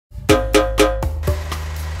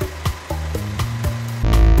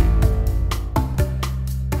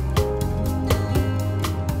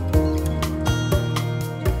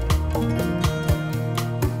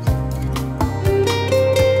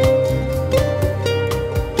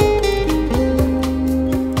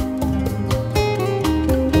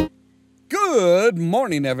Good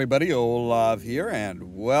morning, everybody. Ollamh here,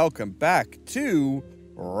 and welcome back to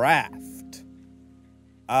Raft.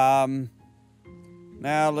 Now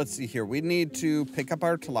let's see here. We need to pick up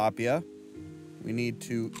our tilapia. We need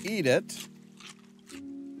to eat it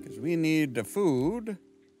because we need the food.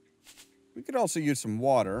 We could also use some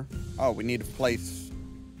water. Oh, we need a place.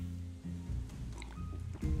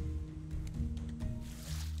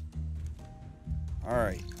 All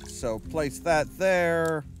right, so place that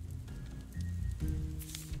there.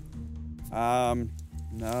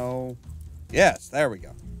 No. Yes, there we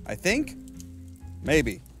go. I think?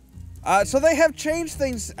 Maybe. So they have changed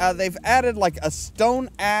things. They've added like a stone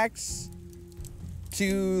axe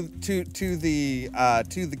to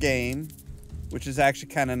the game, which is actually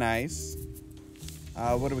kind of nice.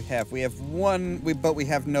 What do we have? We have one, but we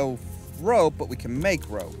have no rope, but we can make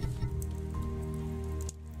rope.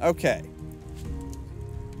 Okay.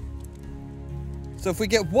 So if we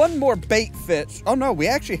get one more bait fish... Oh no, we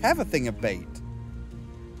actually have a thing of bait.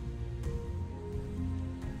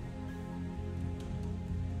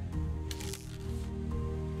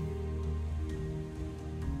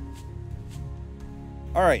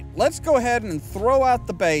 Alright, let's go ahead and throw out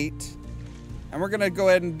the bait. And we're going to go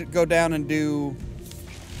ahead and go down and do...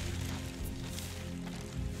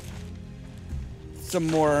 some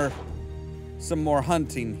more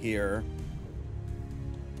hunting here.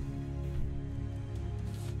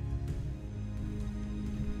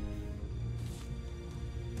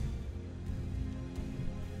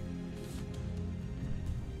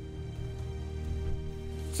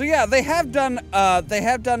 So yeah, they have done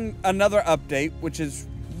another update, which is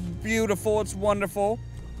beautiful. It's wonderful.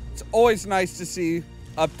 It's always nice to see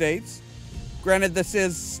updates. Granted, this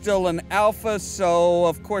is still an alpha, so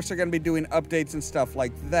of course they're going to be doing updates and stuff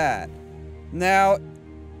like that. Now,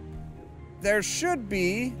 there should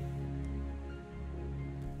be...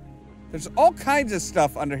 There's all kinds of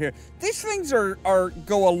stuff under here. These things go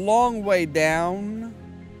a long way down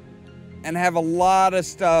and have a lot of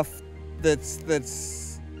stuff that's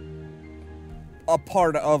a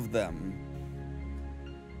part of them.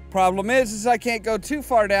 Problem is I can't go too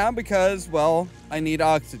far down because, well, I need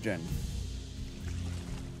oxygen.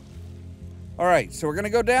 Alright, so we're gonna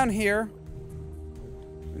go down here.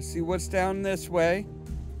 Let's see what's down this way.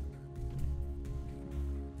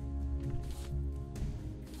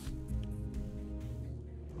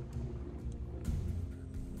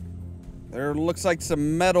 There looks like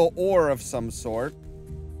some metal ore of some sort.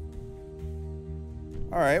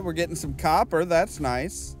 Alright, we're getting some copper. That's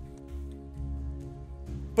nice.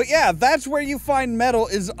 But yeah, that's where you find metal,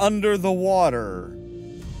 is under the water.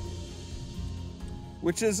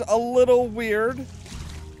 Which is a little weird.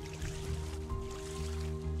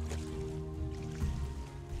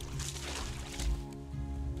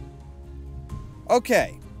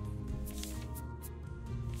 Okay.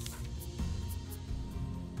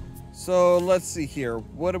 So let's see here.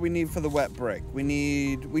 What do we need for the wet brick?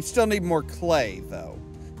 We still need more clay though.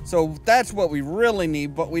 So that's what we really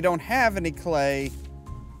need, but we don't have any clay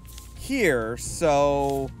here.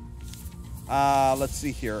 So let's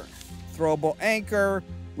see here. Throwable anchor.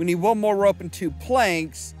 We need one more rope and 2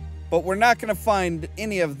 planks, but we're not going to find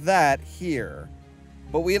any of that here.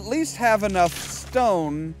 But we at least have enough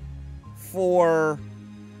stone for...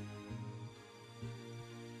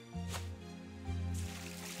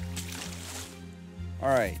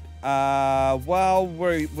 Alright, while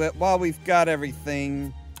we've got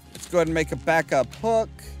everything, let's go ahead and make a backup hook,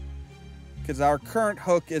 because our current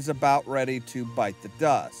hook is about ready to bite the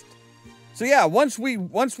dust. So yeah, once we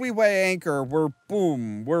weigh anchor, we're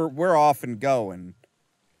off and going.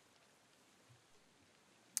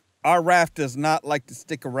 Our raft does not like to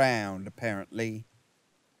stick around, apparently.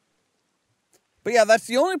 But yeah, that's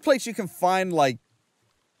the only place you can find, like,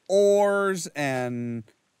 ores and,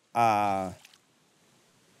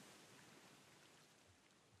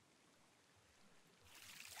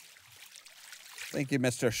 Thank you,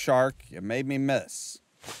 Mr. Shark. You made me miss.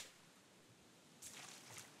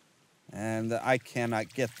 And I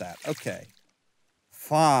cannot get that. Okay.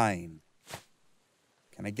 Fine.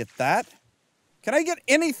 Can I get that? Can I get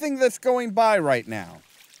anything that's going by right now?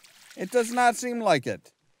 It does not seem like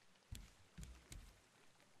it.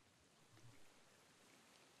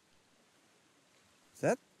 Is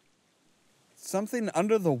that something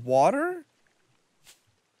under the water?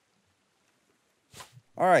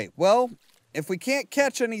 All right, well, if we can't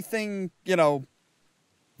catch anything, you know,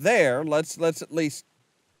 there, let's at least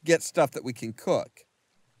get stuff that we can cook.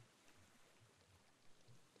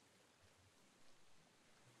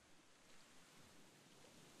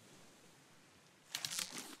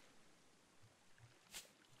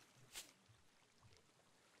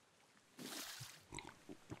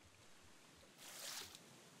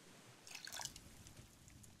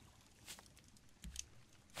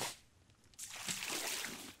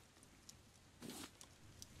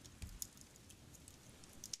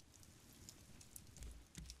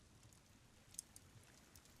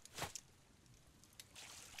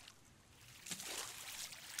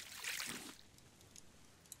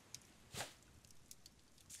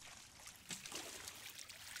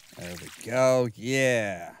 There we go.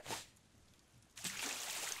 Yeah.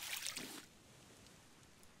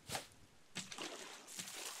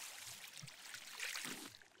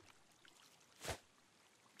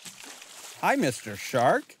 Hi, Mr.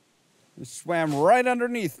 Shark. You swam right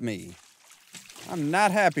underneath me. I'm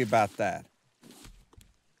not happy about that.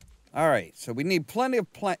 All right, so we need plenty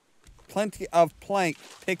of plank.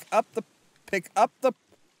 Pick up the.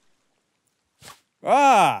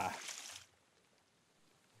 Ah.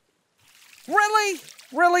 Really?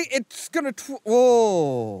 Really? It's gonna.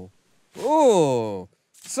 Oh. Oh.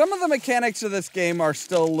 Some of the mechanics of this game are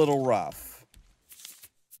still a little rough.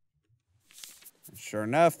 Sure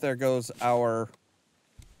enough, there goes our.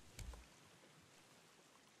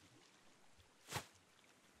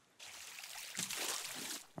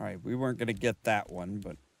 All right, we weren't gonna get that one,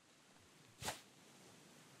 but.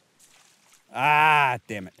 Ah,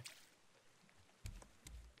 damn it.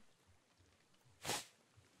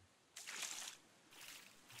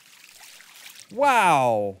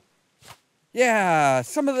 Wow. Yeah,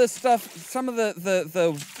 some of this stuff, some of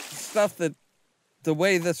the stuff that the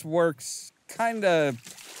way this works kind of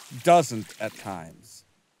doesn't at times.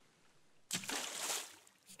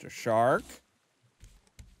 Mr. Shark.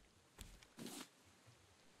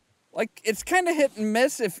 Like, it's kind of hit and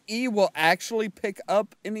miss if E will actually pick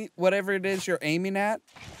up whatever it is you're aiming at.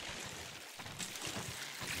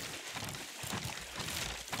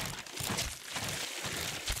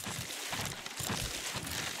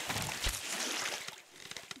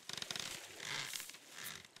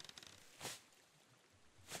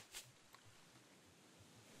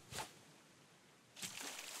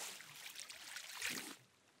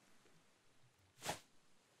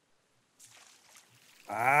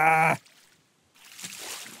 Ah.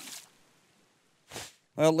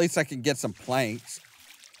 Well, at least I can get some planks.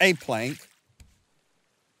 A plank.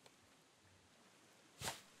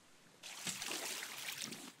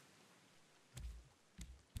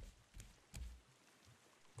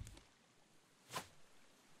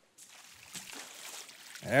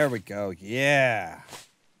 There we go. Yeah.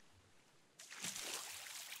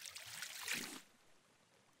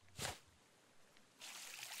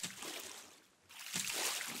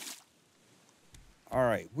 All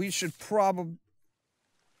right, we should probably.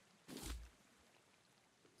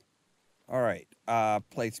 All right,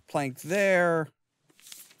 place plank there.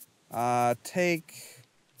 Take,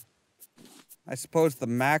 I suppose, the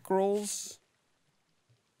mackerels,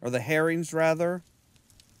 or the herrings, rather.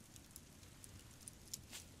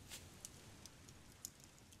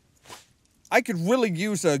 I could really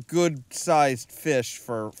use a good-sized fish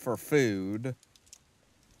for food.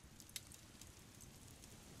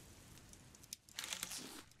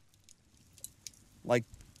 Like,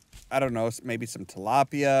 I don't know, maybe some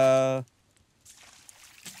tilapia.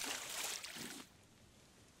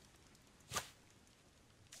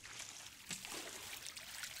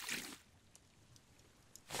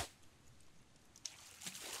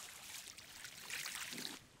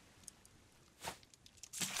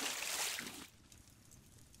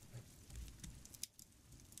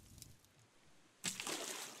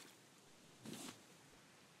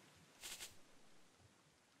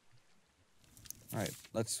 All right,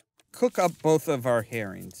 let's cook up both of our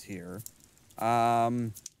herrings here.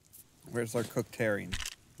 Where's our cooked herring?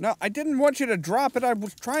 No, I didn't want you to drop it. I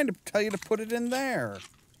was trying to tell you to put it in there.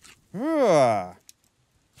 Ugh.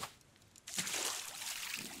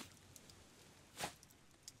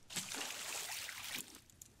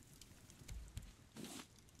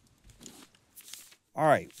 All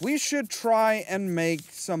right, we should try and make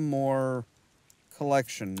some more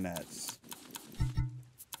collection nets.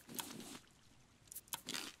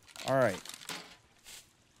 All right.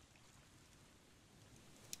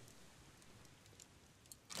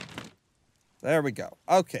 There we go.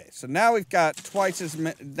 Okay, so now we've got twice as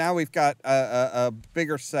many. Now we've got a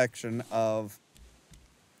bigger section of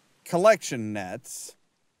collection nets,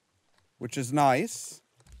 which is nice.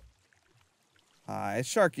 Hi,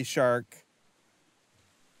 Sharky Shark.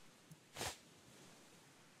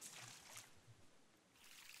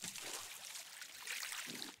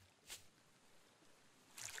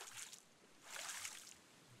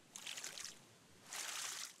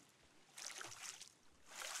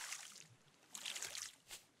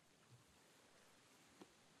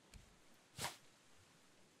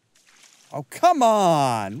 Oh, come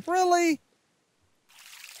on! Really?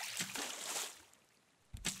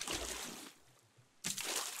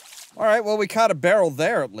 Alright, well, we caught a barrel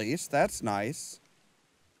there at least. That's nice.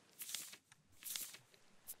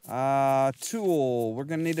 Tool. We're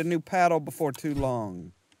gonna need a new paddle before too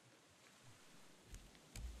long.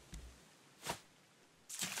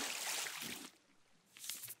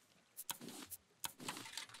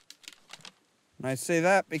 And I say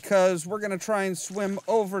that because we're gonna try and swim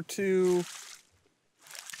over to...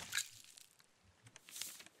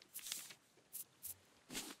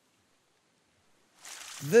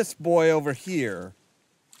 this boy over here.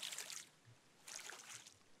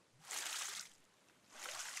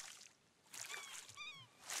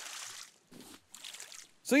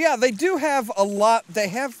 So yeah, they do have a lot. They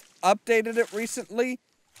have updated it recently.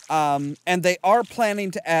 And they are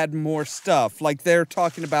planning to add more stuff. Like they're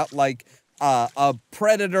talking about like a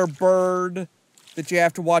predator bird that you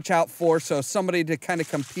have to watch out for. So somebody to kind of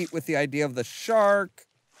compete with the idea of the shark.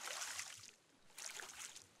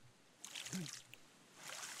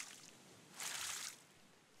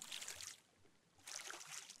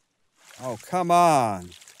 Oh, come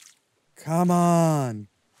on. Come on.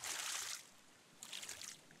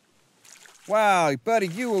 Wow, buddy,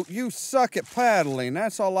 you suck at paddling.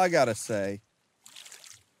 That's all I gotta say.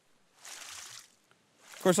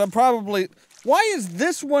 Of course, I'm probably... why is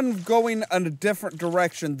this one going in a different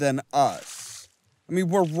direction than us? I mean,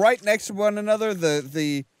 we're right next to one another.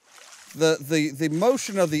 The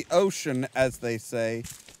motion of the ocean, as they say,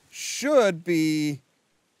 should be...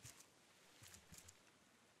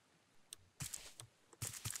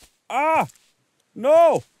 ah!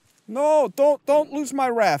 No! No, don't lose my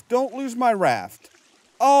raft. Don't lose my raft.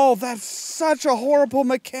 Oh, that's such a horrible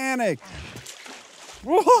mechanic.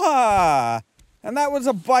 Wah! And that was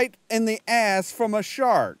a bite in the ass from a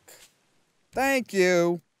shark. Thank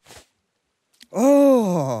you.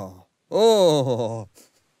 Oh. Oh.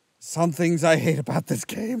 Some things I hate about this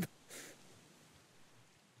game.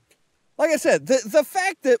 Like I said, the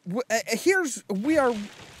fact that we are...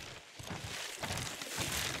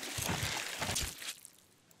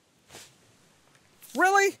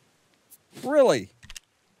 Really? Really?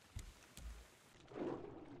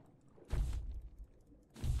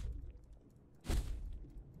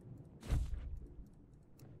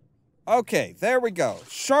 Okay, there we go.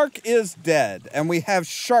 Shark is dead, and we have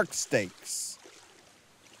shark steaks.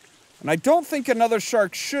 And I don't think another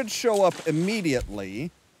shark should show up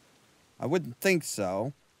immediately. I wouldn't think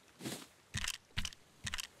so.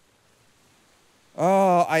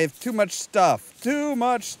 Oh, I have too much stuff. Too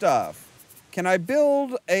much stuff. Can I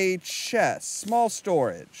build a chest? Small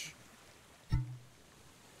storage.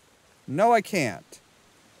 No, I can't.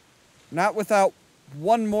 Not without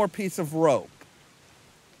one more piece of rope.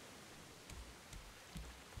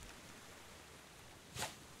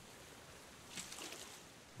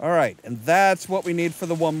 Alright, and that's what we need for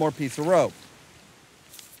the one more piece of rope.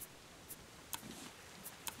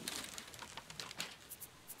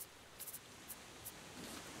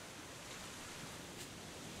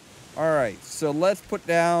 Alright, so let's put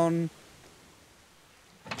down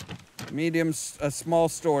small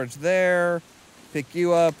storage there. Pick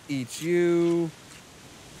you up, eat you.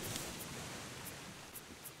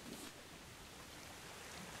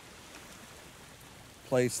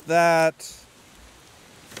 Place that.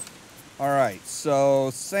 Alright, so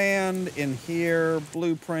sand in here,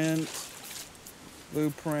 blueprint,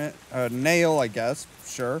 nail, I guess.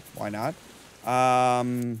 Sure, why not?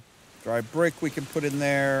 Dry brick we can put in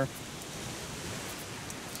there.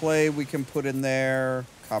 Clay we can put in there.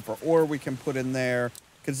 Copper ore we can put in there.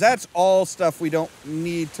 Because that's all stuff we don't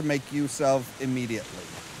need to make use of immediately.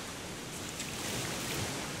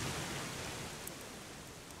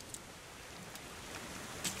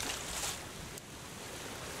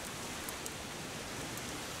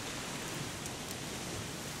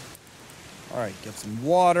 Alright, get some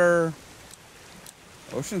water.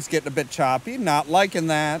 Ocean's getting a bit choppy. Not liking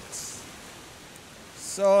that.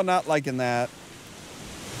 So not liking that.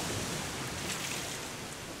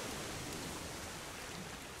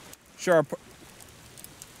 Sure.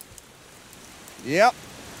 Yep.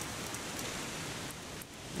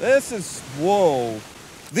 This is... whoa.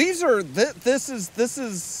 These are... This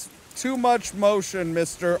is too much motion,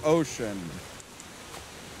 Mr. Ocean.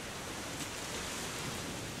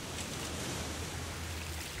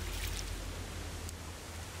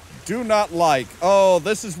 do not like. Oh,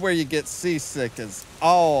 this is where you get seasick as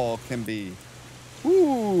all can be.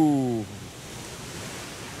 Ooh.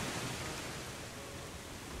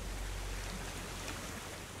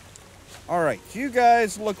 All right, you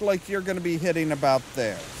guys look like you're going to be hitting about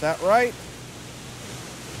there. Is that right?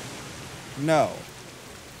 No.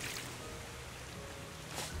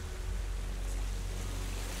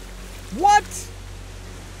 What?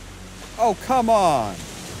 Oh, come on.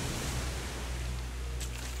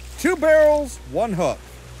 2 barrels, 1 hook.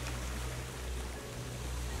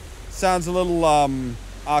 Sounds a little,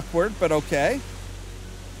 awkward, but okay.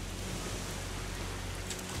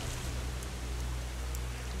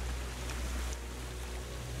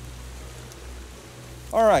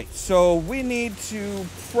 All right, so we need to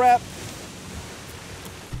prep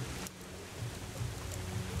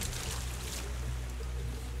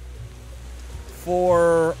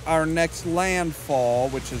for our next landfall,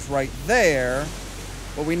 which is right there.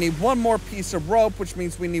 But we need 1 more piece of rope, which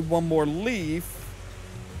means we need 1 more leaf.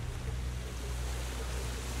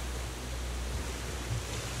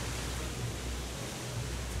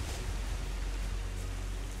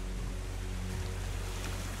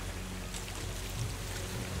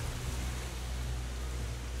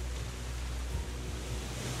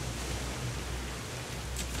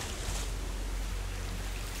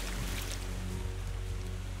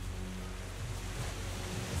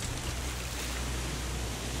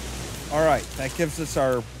 All right, that gives us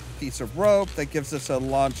our piece of rope. That gives us a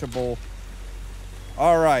launchable.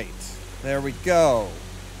 All right, there we go.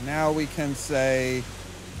 Now we can say,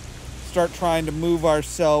 start trying to move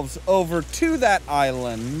ourselves over to that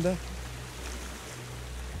island.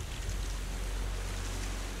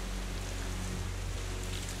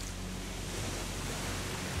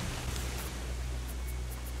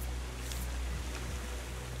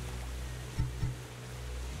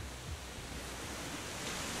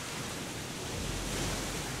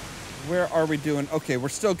 Where are we doing? Okay, we're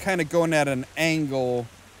still kind of going at an angle,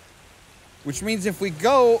 which means if we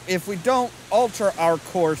don't alter our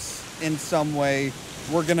course in some way,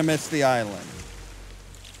 we're going to miss the island.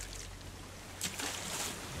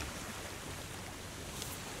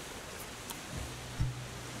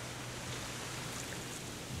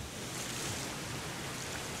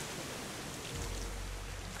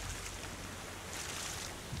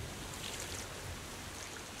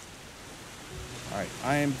 All right,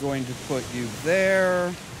 I am going to put you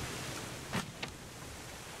there.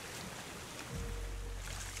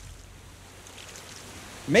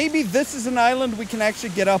 Maybe this is an island we can actually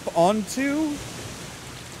get up onto,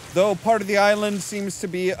 though part of the island seems to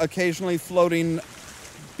be occasionally floating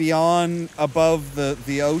beyond above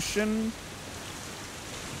the ocean,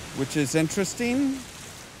 which is interesting.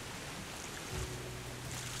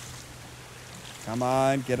 Come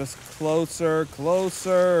on, get us closer,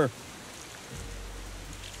 closer.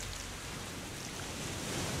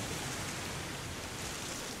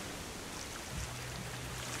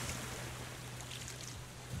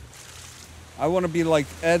 I want to be like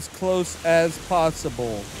as close as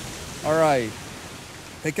possible. All right.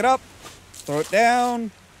 Pick it up. Throw it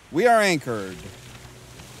down. We are anchored.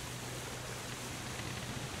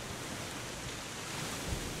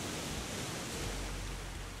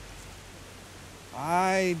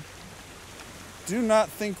 I do not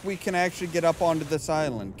think we can actually get up onto this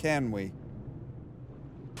island, can we?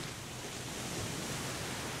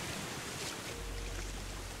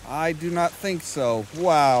 I do not think so.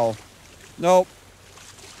 Wow. Nope.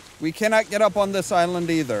 We cannot get up on this island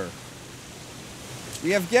either.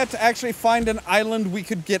 We have yet to actually find an island we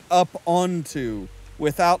could get up onto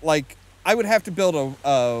without, like, I would have to build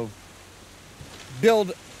I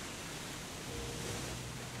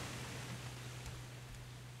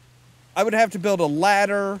would have to build a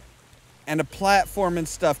ladder and a platform and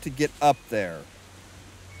stuff to get up there.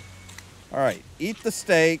 All right, eat the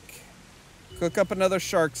steak, cook up another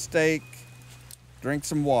shark steak, drink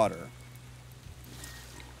some water.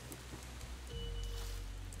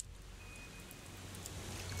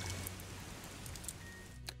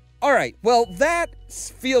 All right, well, that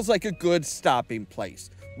feels like a good stopping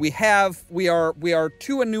place. We are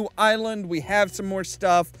to a new island. We have some more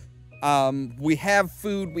stuff. We have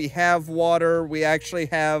food. We have water. We're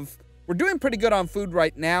doing pretty good on food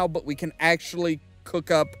right now, but we can actually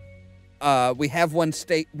cook up. We have one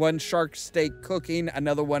shark steak cooking,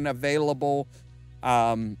 another one available.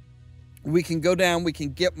 We can go down. We can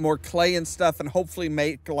get more clay and stuff, and hopefully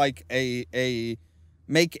make like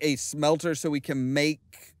make a smelter so we can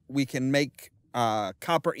make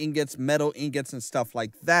copper ingots, metal ingots, and stuff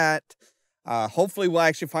like that. Hopefully we'll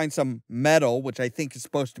actually find some metal, which I think is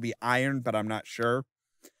supposed to be iron, but I'm not sure.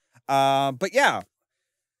 But yeah,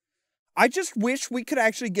 I just wish we could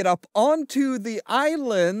actually get up onto the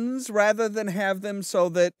islands rather than have them so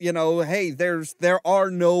that, you know, hey, there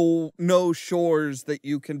are no shores that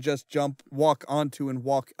you can just walk onto and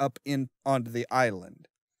walk up in onto the island.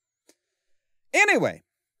 Anyway,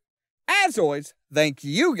 as always, thank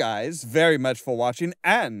you guys very much for watching,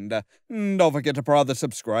 and don't forget to press the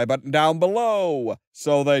subscribe button down below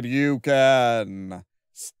so that you can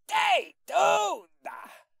stay tuned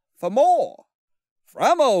for more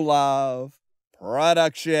from Ollamh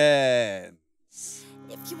Productions.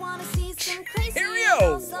 If you wanna see some crazy,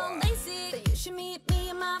 Cheerio! you should meet me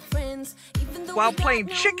and my friends. While playing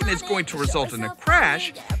chicken is going to result in a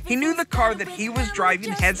crash, he knew the car that he was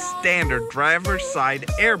driving had standard driver's side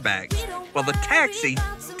airbags, while the taxi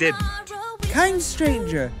didn't. Kind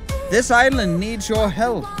stranger, this island needs your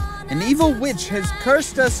help. An evil witch has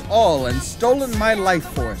cursed us all and stolen my life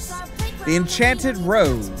force. The enchanted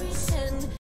road.